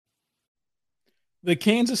The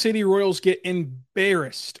Kansas City Royals get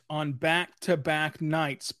embarrassed on back-to-back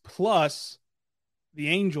nights. Plus, the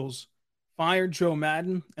Angels fired Joe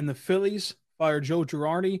Madden and the Phillies fired Joe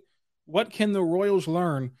Girardi. What can the Royals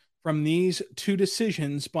learn from these two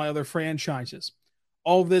decisions by other franchises?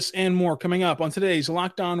 All of this and more coming up on today's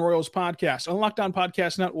Locked On Royals podcast on Locked On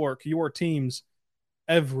Podcast Network, your teams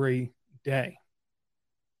every day.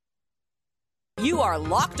 You are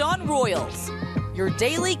Locked On Royals, your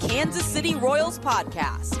daily Kansas City Royals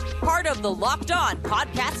podcast. Part of the Locked On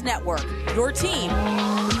Podcast Network, your team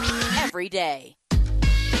every day.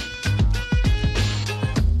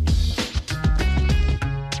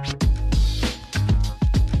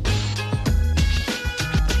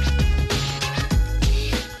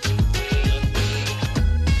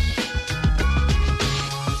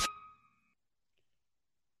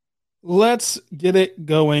 Let's get it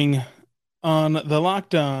going on the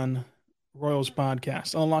Locked On Royals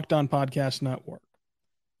podcast, on the Locked On Podcast Network,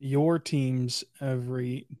 your teams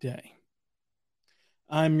every day.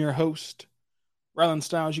 I'm your host, Rylan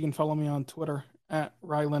Stiles. You can follow me on Twitter at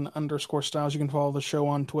Rylan_Stiles. You can follow the show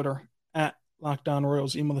on Twitter at Locked On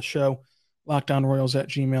Royals. Email the show,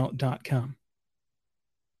 lockedonroyals@gmail.com.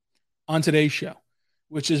 On today's show,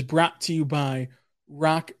 which is brought to you by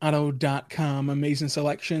rockauto.com. Amazing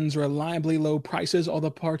selections, reliably low prices, all the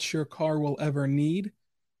parts your car will ever need.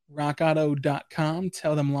 rockauto.com.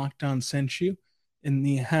 Tell them Locked On sent you in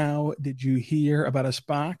the how did you hear about us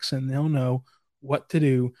box, and they'll know what to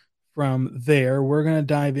do from there. We're going to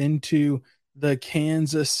dive into the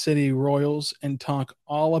Kansas City Royals and talk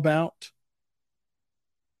all about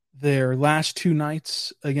their last two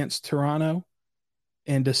nights against Toronto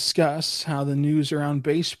and discuss how the news around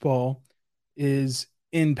baseball is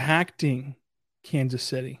impacting Kansas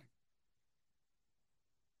City.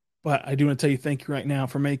 But I do want to tell you thank you right now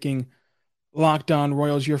for making Locked On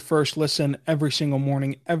Royals your first listen every single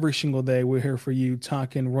morning, every single day. We're here for you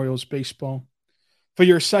talking Royals baseball. For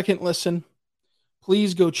your second listen,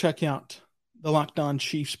 please go check out the Locked On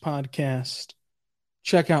Chiefs podcast.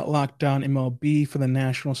 Check out Locked On MLB for the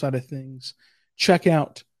national side of things. Check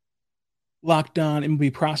out Locked On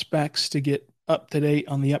MLB Prospects to get up to date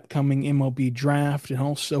on the upcoming MLB draft and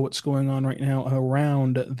also what's going on right now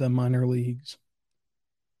around the minor leagues.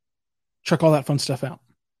 Check all that fun stuff out.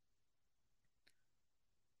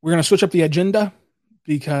 We're going to switch up the agenda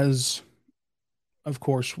because, of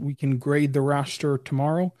course, we can grade the roster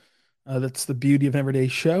tomorrow. That's the beauty of an everyday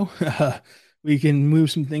show. We can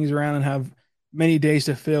move some things around and have many days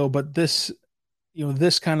to fill, but this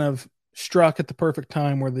kind of struck at the perfect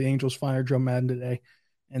time where the Angels fired Joe Madden today.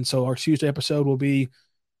 And so our Tuesday episode will be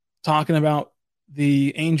talking about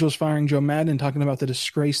the Angels firing Joe Madden and talking about the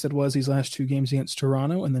disgrace that was these last two games against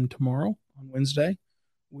Toronto. And then tomorrow, on Wednesday,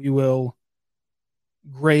 we will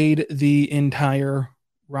grade the entire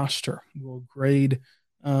roster. We'll grade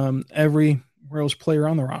every Royals player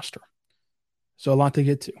on the roster. So a lot to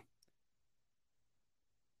get to.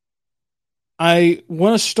 I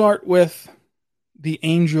want to start with the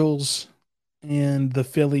Angels and the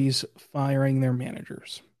Phillies firing their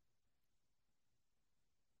managers.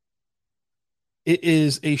 It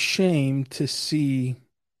is a shame to see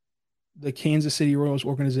the Kansas City Royals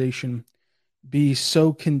organization be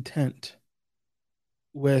so content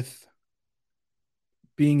with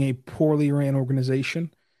being a poorly ran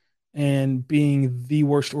organization and being the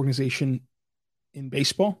worst organization in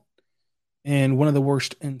baseball and one of the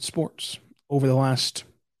worst in sports over the last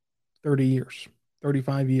 30 years,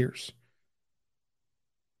 35 years.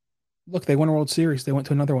 Look, they won a World Series. They went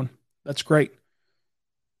to another one. That's great.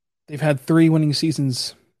 They've had 3 winning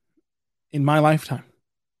seasons in my lifetime.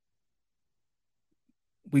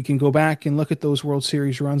 We can go back and look at those World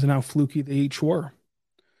Series runs and how fluky they each were.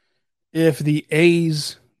 If the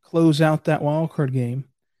A's close out that wild card game,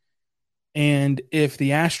 and if the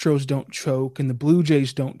Astros don't choke and the Blue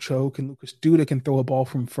Jays don't choke and Lucas Duda can throw a ball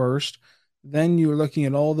from first, then you're looking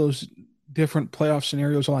at all those different playoff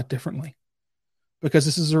scenarios a lot differently. Because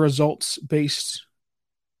this is a results-based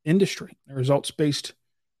industry, a results-based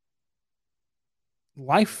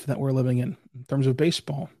life that we're living in terms of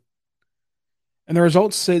baseball. And the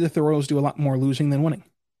results say that the Royals do a lot more losing than winning.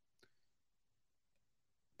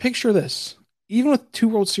 Picture this. Even with 2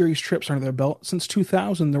 World Series trips under their belt, since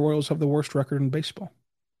 2000, the Royals have the worst record in baseball.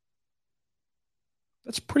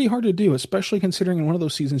 That's pretty hard to do, especially considering in one of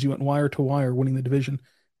those seasons you went wire to wire, winning the division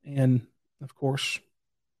and, of course,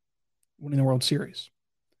 winning the World Series.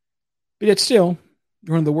 But yet still,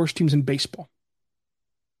 you're one of the worst teams in baseball.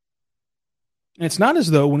 And it's not as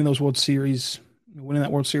though winning that World Series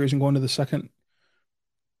and going to the second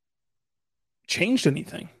changed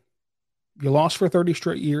anything. You lost for 30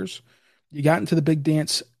 straight years. You got into the big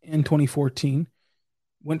dance in 2014,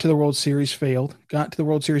 went to the World Series, failed, got to the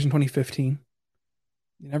World Series in 2015.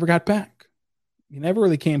 You never got back. You never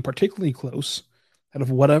really came particularly close out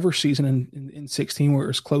of whatever season in 16 where it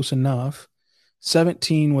was close enough.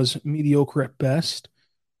 17 was mediocre at best.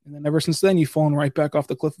 And then ever since then, you've fallen right back off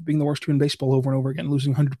the cliff of being the worst team in baseball over and over again,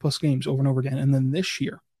 losing 100-plus games over and over again. And then this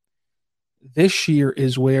year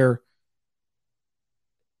is where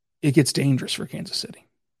it gets dangerous for Kansas City.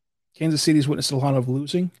 Kansas City's witnessed a lot of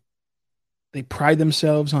losing. They pride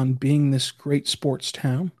themselves on being this great sports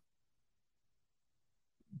town.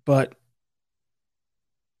 But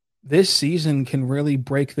this season can really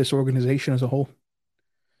break this organization as a whole,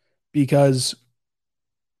 because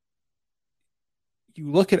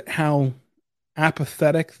you look at how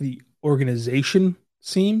apathetic the organization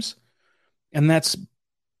seems, and that's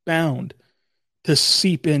bound to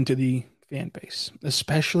seep into the fan base,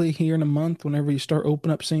 especially here in a month whenever you start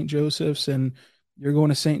opening up St. Joseph's and you're going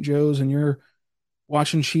to St. Joe's and you're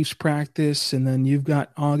watching Chiefs practice, and then you've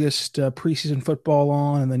got August preseason football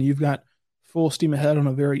on, and then you've got full steam ahead on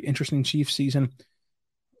a very interesting Chiefs season.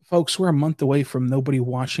 Folks, we're a month away from nobody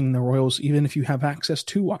watching the Royals, even if you have access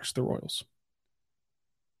to watch the Royals.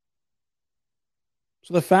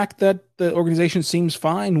 So the fact that the organization seems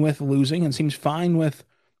fine with losing and seems fine with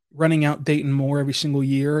running out Dayton Moore every single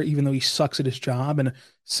year, even though he sucks at his job, and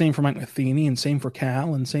same for Mike Matheny, and same for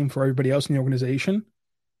Cal, and same for everybody else in the organization.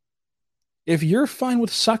 If you're fine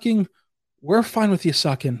with sucking, we're fine with you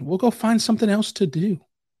sucking. We'll go find something else to do.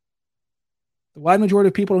 The wide majority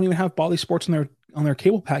of people don't even have Bally Sports on their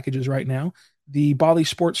cable packages right now. The Bally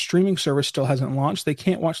Sports streaming service still hasn't launched. They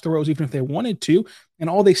can't watch the Royals even if they wanted to. And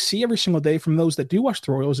all they see every single day from those that do watch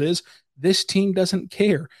the Royals is, this team doesn't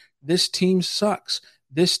care. This team sucks.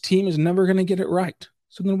 This team is never going to get it right.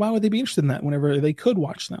 So then why would they be interested in that whenever they could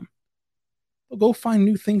watch them? They'll go find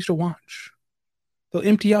new things to watch. They'll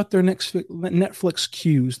empty out their Netflix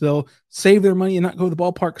queues. They'll save their money and not go to the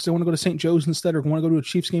ballpark because they want to go to St. Joe's instead, or want to go to a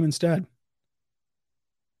Chiefs game instead.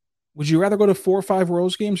 Would you rather go to 4 or 5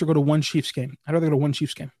 Royals games or go to one Chiefs game? I'd rather go to one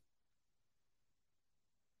Chiefs game.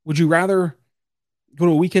 Would you rather go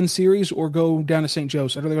to a weekend series or go down to St.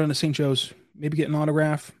 Joe's? I'd rather go down to St. Joe's, maybe get an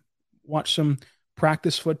autograph, watch some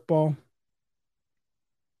practice football.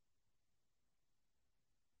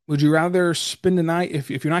 Would you rather spend a night, if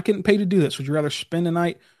you're not getting paid to do this, would you rather spend a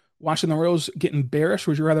night watching the Royals get embarrassed,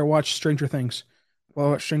 or would you rather watch Stranger Things?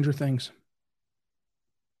 Well, watch Stranger Things.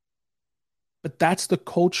 But that's the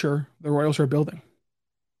culture the Royals are building.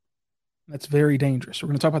 That's very dangerous. We're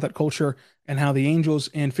going to talk about that culture and how the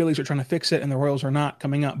Angels and Phillies are trying to fix it and the Royals are not,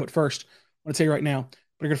 coming up. But first, I want to tell you right now,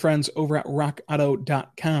 our good friends over at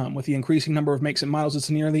rockauto.com. With the increasing number of makes and models,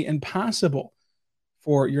 it's nearly impossible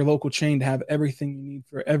for your local chain to have everything you need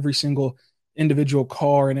for every single individual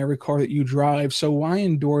car and every car that you drive. So why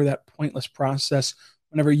endure that pointless process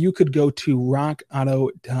whenever you could go to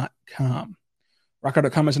rockauto.com?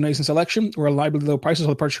 RockAuto.com has an amazing selection. We're reliably low prices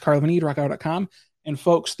on the parts your car will need. RockAuto.com. And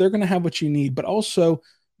folks, they're going to have what you need. But also,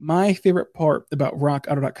 my favorite part about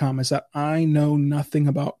RockAuto.com is that I know nothing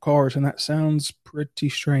about cars. And that sounds pretty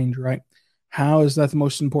strange, right? How is that the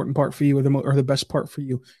most important part for you, or the best part for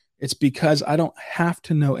you? It's because I don't have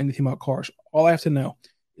to know anything about cars. All I have to know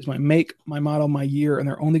is my make, my model, my year, and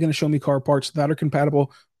they're only going to show me car parts that are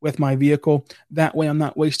compatible with my vehicle. That way I'm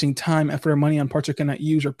not wasting time, effort, or money on parts I cannot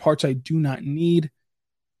use or parts I do not need.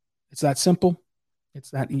 It's that simple.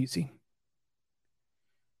 It's that easy.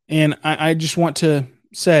 And I just want to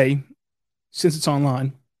say, since it's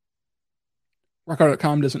online,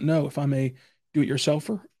 RockAuto.com doesn't know if I'm a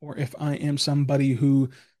do-it-yourselfer or if I am somebody who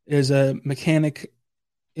is a mechanic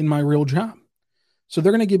in my real job. So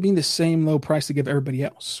they're going to give me the same low price they give everybody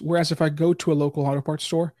else. Whereas if I go to a local auto parts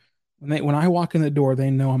store, when I walk in the door, they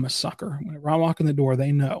know I'm a sucker. Whenever I walk in the door,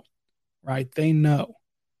 they know, right? They know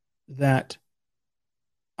that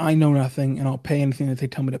I know nothing and I'll pay anything that they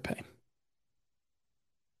tell me to pay.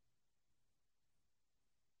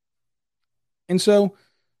 And so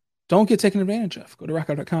don't get taken advantage of. Go to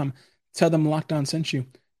rockauto.com. Tell them Locked On sent you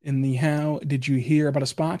in the how did you hear about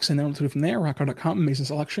us box, and then we'll do it from there. Rockauto.com, amazing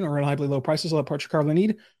selection or reliably low prices, all the parts your car will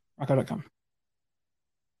need. Rockauto.com.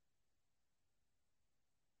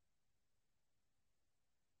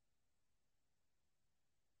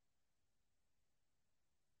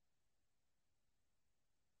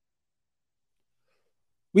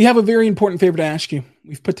 We have a very important favor to ask you.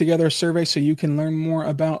 We've put together a survey so you can learn more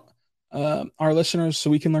about our listeners, so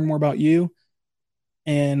we can learn more about you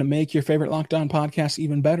and make your favorite Locked On podcast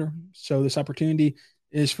even better. So this opportunity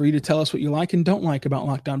is for you to tell us what you like and don't like about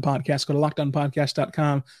Locked On Podcast. Go to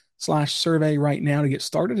LockedOnPodcast.com/survey right now to get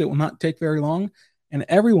started. It will not take very long. And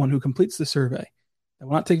everyone who completes the survey, that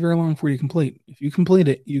will not take very long for you to complete. If you complete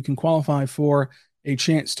it, you can qualify for a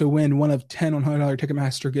chance to win one of 10 $100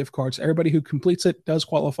 Ticketmaster gift cards. Everybody who completes it does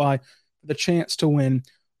qualify for the chance to win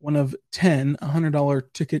one of 10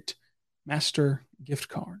 $100 Ticketmaster gift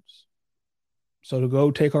cards. So to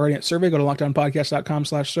go take our audience survey, go to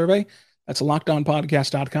lockedonpodcast.com/survey. That's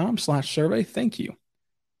lockedonpodcast.com/survey. Thank you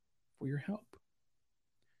for your help.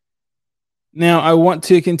 Now, I want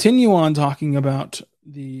to continue on talking about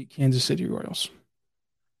the Kansas City Royals.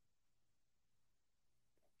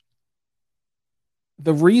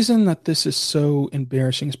 The reason that this is so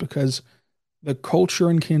embarrassing is because the culture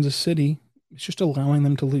in Kansas City is just allowing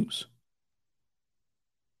them to lose.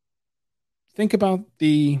 Think about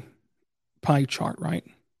the pie chart, right?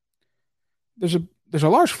 There's a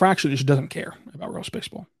large fraction that just doesn't care about Royals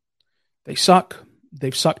baseball. They suck.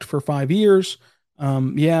 They've sucked for 5 years.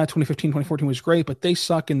 2015, 2014 was great, but they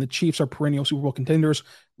suck, and the Chiefs are perennial Super Bowl contenders.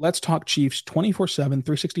 Let's talk Chiefs 24/7,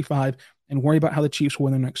 365, and worry about how the Chiefs will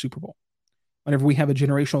win their next Super Bowl. Whenever we have a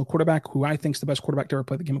generational quarterback who I think is the best quarterback to ever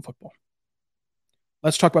play the game of football.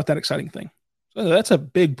 Let's talk about that exciting thing. So that's a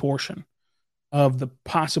big portion of the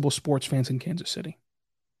possible sports fans in Kansas City.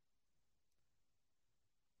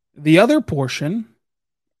 The other portion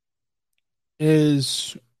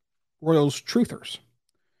is Royals truthers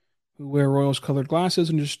who wear Royals colored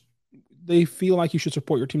glasses and just they feel like you should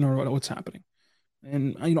support your team no matter what's happening.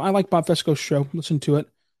 And I like Bob Fesco's show, listen to it.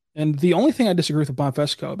 And the only thing I disagree with Bob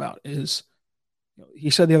Fesco about is he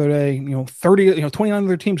said the other day, 29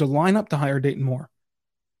 other teams would line up to hire Dayton Moore.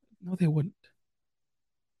 No, they wouldn't.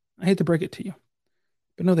 I hate to break it to you,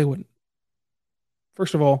 but no, they wouldn't.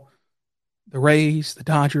 First of all, the Rays, the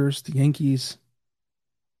Dodgers, the Yankees,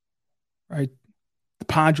 right? The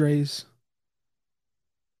Padres,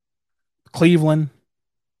 Cleveland,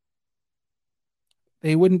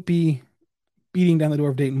 they wouldn't be beating down the door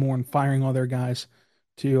of Dayton Moore and firing all their guys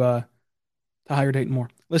to hire Dayton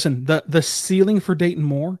Moore. Listen, the ceiling for Dayton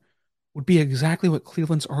Moore would be exactly what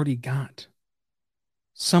Cleveland's already got.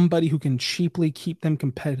 Somebody who can cheaply keep them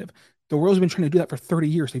competitive. The Royals have been trying to do that for 30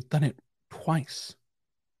 years. They've done it twice.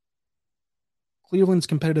 Cleveland's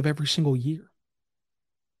competitive every single year.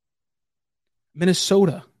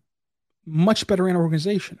 Minnesota, much better in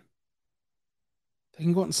organization. They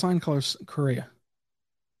can go out and sign Carlos Correa.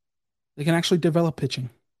 They can actually develop pitching.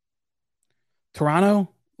 Toronto,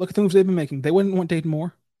 look at the moves they've been making. They wouldn't want Dayton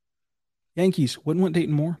Moore. Yankees wouldn't want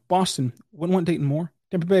Dayton Moore. Boston wouldn't want Dayton Moore.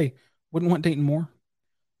 Tampa Bay wouldn't want Dayton Moore.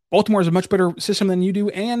 Baltimore has a much better system than you do,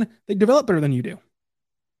 and they develop better than you do.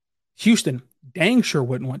 Houston, dang sure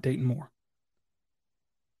wouldn't want Dayton Moore.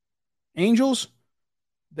 Angels,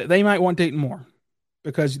 they might want Dayton Moore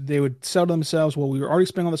because they would sell to themselves, well, we were already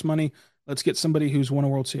spending all this money. Let's get somebody who's won a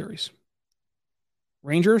World Series.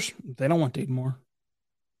 Rangers, they don't want Dayton Moore.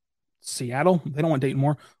 Seattle, they don't want Dayton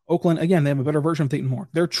Moore. Oakland, again, they have a better version of Dayton Moore.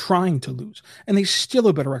 They're trying to lose, and they still have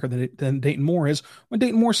a better record than Dayton Moore is when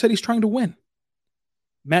Dayton Moore said he's trying to win.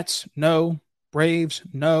 Mets, no. Braves,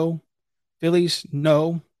 no. Phillies,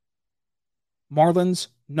 no. Marlins,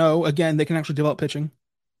 no. Again, they can actually develop pitching.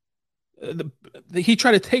 He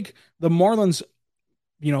tried to take the Marlins,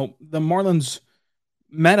 the Marlins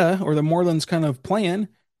meta or the Marlins kind of plan,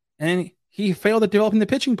 and he failed at developing the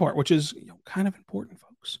pitching part, which is kind of important,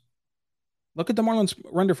 folks. Look at the Marlins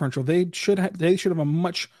run differential. They should have a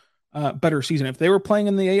much better season. If they were playing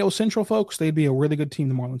in the AL Central, folks, they'd be a really good team,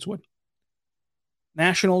 the Marlins would.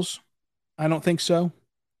 Nationals, I don't think so.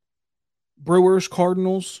 Brewers,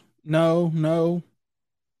 Cardinals, no.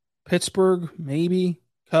 Pittsburgh, maybe.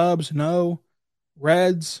 Cubs, no.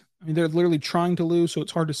 Reds, they're literally trying to lose, so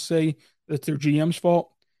it's hard to say that it's their GM's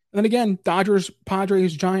fault. And then again, Dodgers,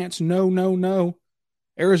 Padres, Giants, no.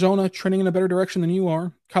 Arizona trending in a better direction than you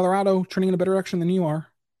are. Colorado trending in a better direction than you are.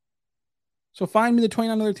 So find me the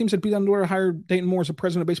 29 other teams that beat on the door to hire Dayton Moore as a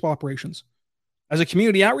president of baseball operations. As a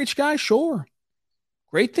community outreach guy, sure.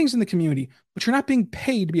 Great things in the community, but you're not being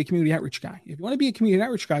paid to be a community outreach guy. If you want to be a community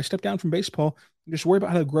outreach guy, step down from baseball and just worry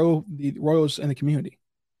about how to grow the Royals and the community.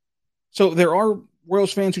 So there are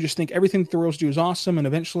Royals fans who just think everything that the Royals do is awesome, and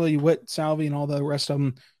eventually Witt, Salvi, and all the rest of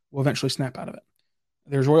them will eventually snap out of it.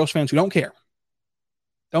 There's Royals fans who don't care.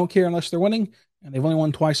 Don't care unless they're winning, and they've only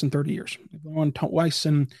won twice in 30 years. They've only won twice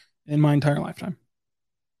in my entire lifetime.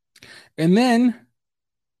 And then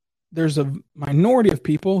there's a minority of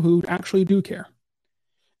people who actually do care.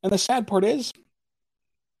 And the sad part is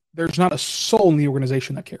there's not a soul in the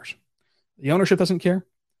organization that cares. The ownership doesn't care.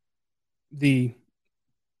 The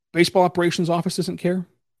baseball operations office doesn't care.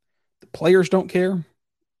 The players don't care.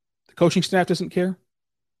 The coaching staff doesn't care.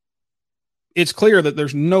 It's clear that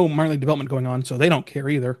there's no minor league development going on, so they don't care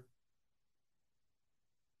either.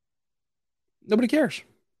 Nobody cares.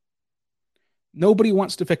 Nobody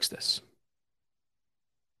wants to fix this.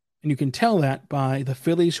 And you can tell that by the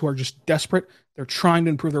Phillies, who are just desperate. They're trying to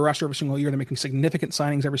improve their roster every single year. They're making significant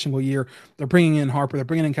signings every single year. They're bringing in Harper. They're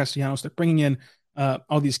bringing in Castellanos. They're bringing in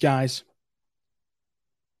all these guys.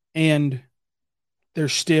 And they're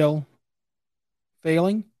still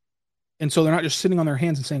failing. And so they're not just sitting on their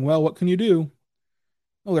hands and saying, well, what can you do?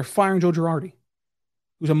 No, they're firing Joe Girardi,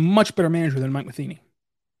 who's a much better manager than Mike Matheny.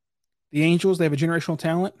 The Angels, they have a generational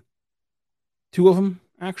talent. Two of them,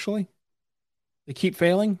 actually. They keep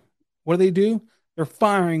failing. What do? They're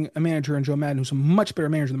firing a manager in Joe Maddon, who's a much better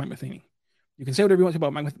manager than Mike Matheny. You can say whatever you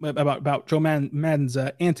want to about Joe Maddon's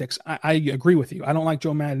antics. I agree with you. I don't like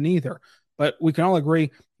Joe Maddon either. But we can all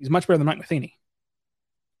agree he's much better than Mike Matheny.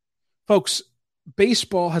 Folks,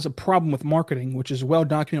 baseball has a problem with marketing, which is well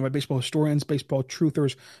documented by baseball historians, baseball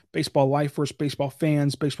truthers, baseball lifers, baseball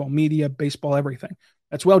fans, baseball media, baseball everything.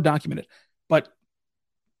 That's well documented. But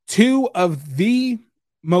two of the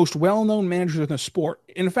most well-known managers in the sport,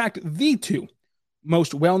 in fact, the two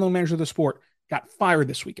most well-known managers of the sport, got fired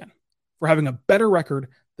this weekend for having a better record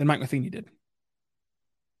than Mike Matheny did.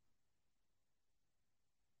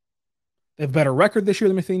 They have a better record this year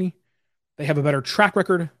than Matheny. They have a better track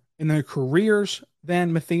record in their careers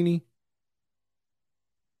than Matheny.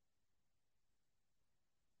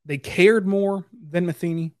 They cared more than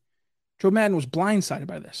Matheny. Joe Maddon was blindsided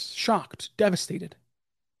by this, shocked, devastated.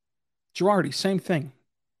 Girardi, same thing.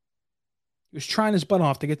 He was trying his butt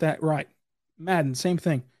off to get that right. Maddon, same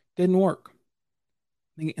thing. Didn't work.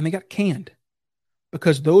 And they got canned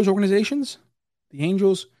because those organizations, the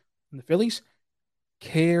Angels and the Phillies,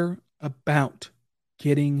 care about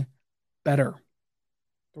getting better.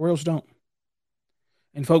 The Royals don't.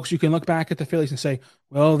 And folks, you can look back at the Phillies and say,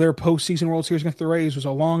 well, their postseason World Series against the Rays was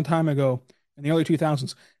a long time ago in the early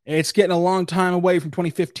 2000s. It's getting a long time away from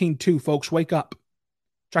 2015 too, folks. Wake up.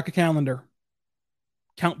 Check a calendar.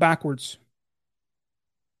 Count backwards.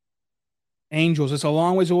 Angels, it's a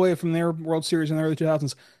long ways away from their World Series in the early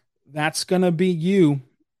 2000s. That's going to be you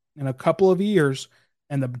in a couple of years.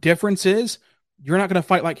 And the difference is you're not going to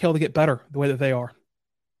fight like hell to get better the way that they are.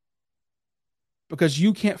 Because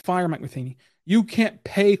you can't fire Mike Matheny. You can't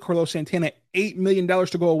pay Carlos Santana $8 million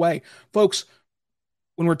to go away. Folks,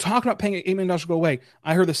 when we're talking about paying $8 million to go away,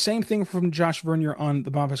 I heard the same thing from Josh Vernier on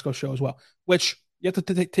the Bob Fesco show as well, which you have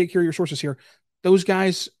to take care of your sources here. Those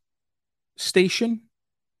guys' station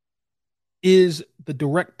is the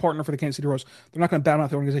direct partner for the Kansas City Royals. They're not going to battle out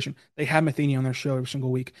the organization. They have Matheny on their show every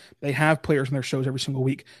single week. They have players on their shows every single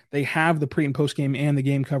week. They have the pre and post game and the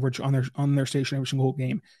game coverage on their station every single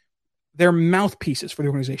game. They're mouthpieces for the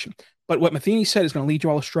organization. But what Matheny said is going to lead you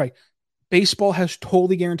all astray. Baseball has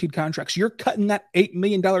totally guaranteed contracts. You're cutting that $8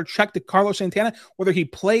 million check to Carlos Santana, whether he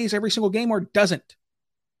plays every single game or doesn't.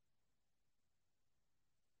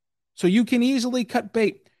 So you can easily cut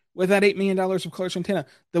bait with that $8 million of Carlos Santana.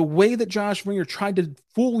 The way that Josh Vernier tried to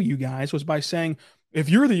fool you guys was by saying, if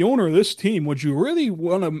you're the owner of this team, would you really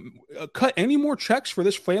want to cut any more checks for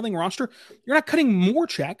this failing roster? You're not cutting more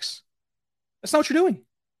checks. That's not what you're doing.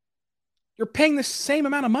 You're paying the same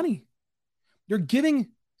amount of money. You're giving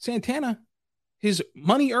Santana his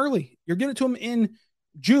money early. You're giving it to him in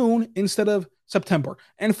June instead of September.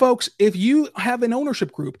 And folks, if you have an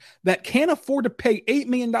ownership group that can't afford to pay $8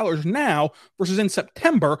 million now versus in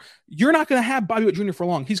September, you're not going to have Bobby Witt Jr. for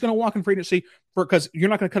long. He's going to walk in free agency because you're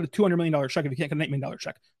not going to cut a $200 million check if you can't cut an $8 million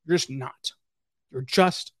check. You're just not. You're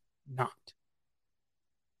just not.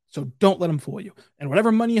 So don't let him fool you. And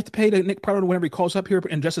whatever money you have to pay to Nick Pratto whenever he calls up here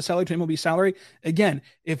and adjust his salary to MLB salary, again,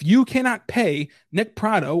 if you cannot pay Nick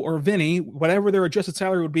Pratto or Vinny, whatever their adjusted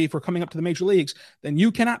salary would be for coming up to the major leagues, then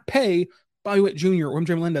you cannot pay Bobby Witt Jr. or MJ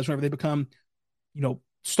Melendez whenever they become,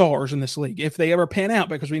 stars in this league. If they ever pan out,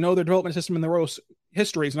 because we know their development system in the Royals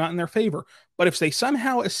history is not in their favor. But if they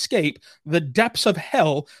somehow escape the depths of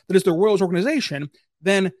hell that is the Royals organization,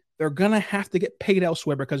 then they're going to have to get paid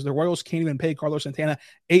elsewhere because the Royals can't even pay Carlos Santana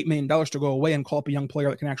 $8 million to go away and call up a young player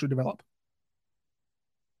that can actually develop.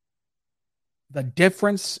 The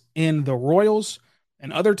difference in the Royals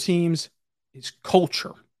and other teams is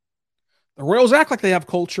culture. The Royals act like they have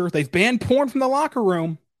culture. They've banned porn from the locker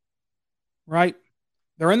room, right?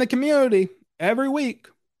 They're in the community every week,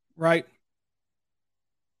 right?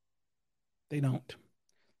 They don't.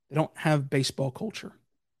 They don't have baseball culture.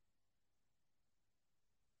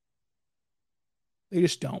 They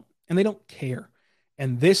just don't. And they don't care.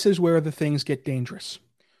 And this is where the things get dangerous.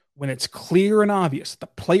 When it's clear and obvious that the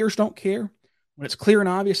players don't care, when it's clear and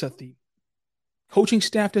obvious that the coaching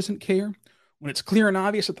staff doesn't care, when it's clear and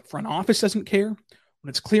obvious that the front office doesn't care, when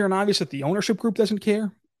it's clear and obvious that the ownership group doesn't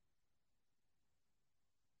care,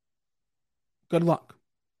 Good luck.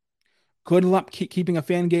 Good luck keeping a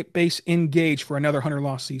fan base engaged for another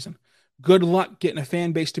 100-loss season. Good luck getting a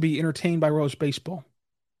fan base to be entertained by Royals baseball.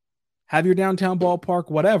 Have your downtown ballpark,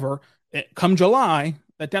 whatever. Come July,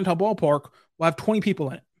 that downtown ballpark will have 20 people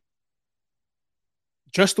in it.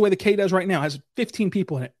 Just the way the K does right now, has 15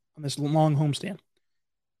 people in it on this long homestand.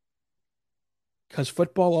 Because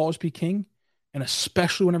football will always be king, and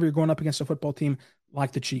especially whenever you're going up against a football team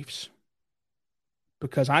like the Chiefs.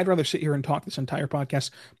 Because I'd rather sit here and talk this entire podcast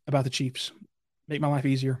about the Chiefs. Make my life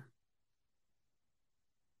easier.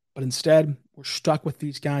 But instead, we're stuck with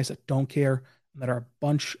these guys that don't care and that are a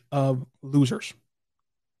bunch of losers.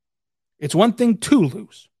 It's one thing to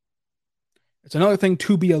lose. It's another thing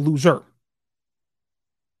to be a loser.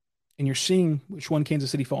 And you're seeing which one Kansas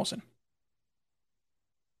City falls in.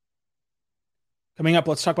 Coming up,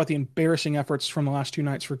 let's talk about the embarrassing efforts from the last two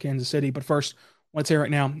nights for Kansas City. But first, let's say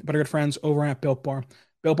right now, but our good friends over at Built Bar.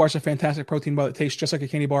 Built Bar is a fantastic protein bar that tastes just like a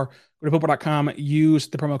candy bar. Go to BuiltBar.com, use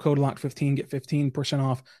the promo code LOCK15, get 15%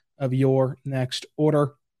 off of your next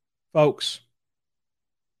order. Folks,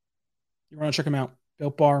 you want to check them out.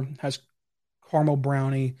 Built Bar has caramel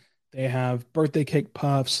brownie. They have birthday cake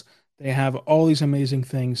puffs. They have all these amazing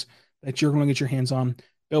things that you're going to get your hands on.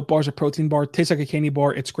 Built Bar is a protein bar. Tastes like a candy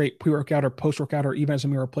bar. It's great pre-workout or post-workout or even as a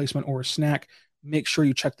meal replacement or a snack. Make sure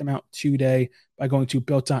you check them out today by going to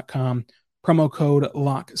Built.com. Promo code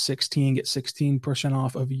LOCK16. Get 16%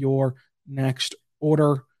 off of your next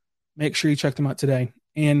order. Make sure you check them out today.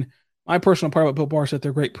 And my personal part about Built Bar is that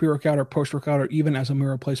they're great pre-workout or post-workout or even as a meal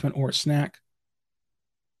replacement or a snack.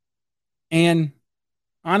 And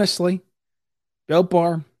honestly, Built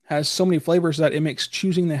Bar has so many flavors that it makes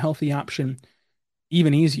choosing the healthy option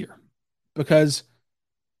even easier because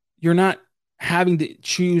you're not having to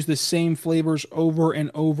choose the same flavors over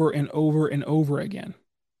and over and over and over again.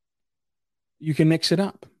 You can mix it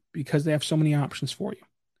up because they have so many options for you.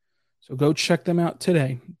 So go check them out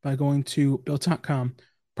today by going to Built.com.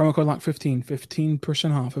 Promo code LOCK15,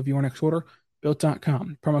 15% off of your next order.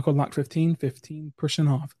 Built.com. Promo code LOCK15, 15%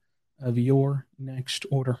 off of your next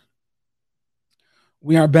order.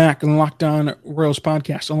 We are back on the Locked On Royals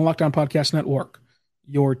podcast on the Locked On Podcast Network.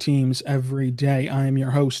 Your teams every day. I am your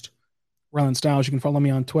host, Rylan Stiles. You can follow me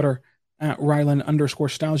on Twitter at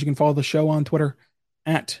Rylan_Stiles. You can follow the show on Twitter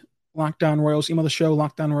at Locked On Royals. Email the show,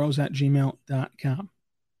 lockedonroyals@gmail.com.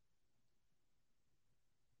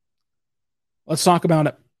 Let's talk about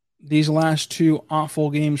it. These last two awful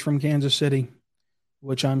games from Kansas City,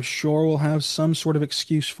 which I'm sure we'll have some sort of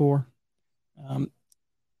excuse for.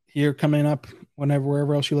 Here coming up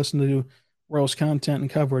wherever else you listen to Royals content and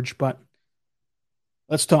coverage. But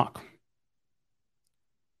let's talk.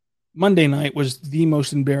 Monday night was the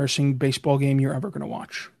most embarrassing baseball game you're ever going to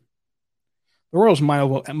watch. The Royals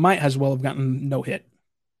might as well have gotten no hit.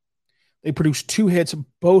 They produced 2 hits,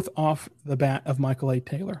 both off the bat of Michael A.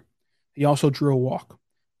 Taylor. He also drew a walk.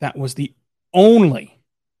 That was the only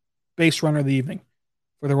base runner of the evening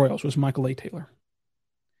for the Royals was Michael A. Taylor.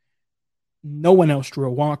 No one else drew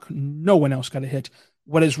a walk. No one else got a hit.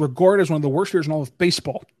 What is regarded as one of the worst years in all of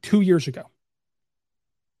baseball 2 years ago.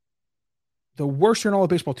 The worst year in all of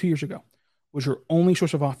baseball 2 years ago was your only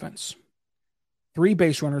source of offense. 3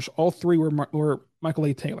 base runners. All 3 were Michael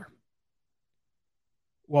A. Taylor.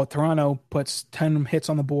 While Toronto puts 10 hits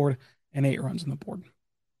on the board and 8 runs on the board.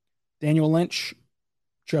 Daniel Lynch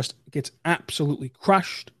just gets absolutely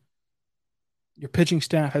crushed. Your pitching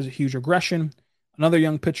staff has a huge regression. Another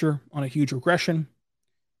young pitcher on a huge regression.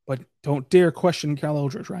 But don't dare question Cal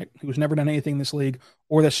Eldridge, right? Who's never done anything in this league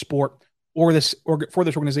or this sport or for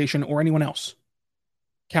this organization or anyone else.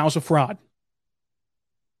 Cal's a fraud.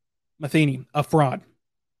 Matheny, a fraud.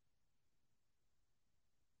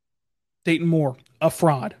 Dayton Moore, a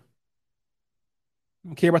fraud.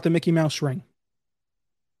 Don't care about the Mickey Mouse ring.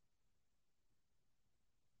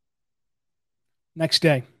 Next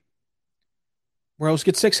day, Royals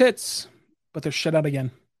get 6 hits, but they're shut out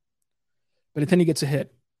again. Benintendi gets a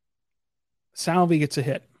hit. Salvi gets a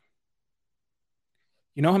hit.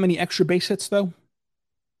 You know how many extra base hits, though?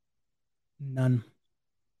 None.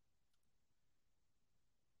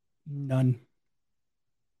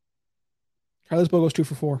 Carlos Bow goes 2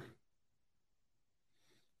 for 4.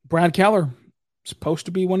 Brad Keller, supposed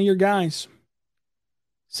to be one of your guys.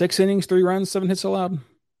 6 innings, 3 runs, 7 hits allowed.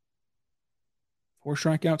 4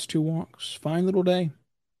 strikeouts, 2 walks. Fine little day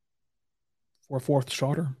for a 4th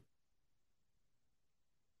starter.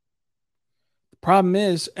 The problem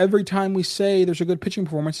is, every time we say there's a good pitching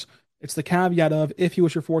performance, it's the caveat of if he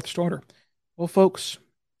was your 4th starter. Well, folks,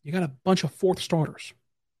 you got a bunch of 4th starters,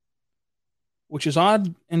 which is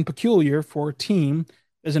odd and peculiar for a team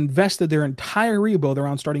that has invested their entire rebuild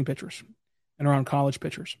around starting pitchers. and around college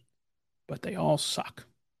pitchers, but they all suck.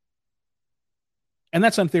 And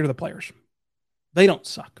that's unfair to the players. They don't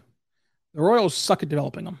suck. The Royals suck at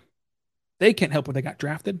developing them. They can't help what they got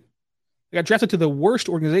drafted. They got drafted to the worst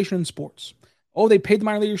organization in sports. Oh, they paid the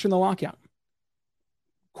minor leaguers in the lockout.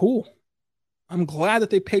 Cool. I'm glad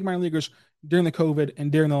that they paid minor leaguers during the COVID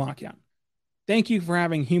and during the lockout. Thank you for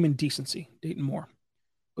having human decency, Dayton Moore.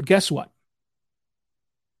 But guess what?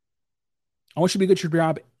 I want you to be good at your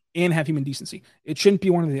job and have human decency. It shouldn't be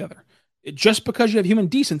one or the other. Just because you have human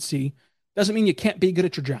decency doesn't mean you can't be good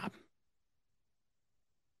at your job.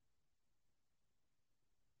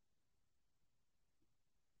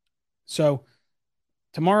 So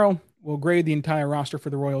tomorrow, we'll grade the entire roster for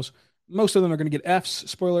the Royals. Most of them are going to get Fs,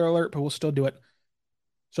 spoiler alert, but we'll still do it.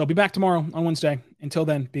 So I'll be back tomorrow on Wednesday. Until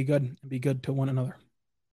then, be good and be good to one another.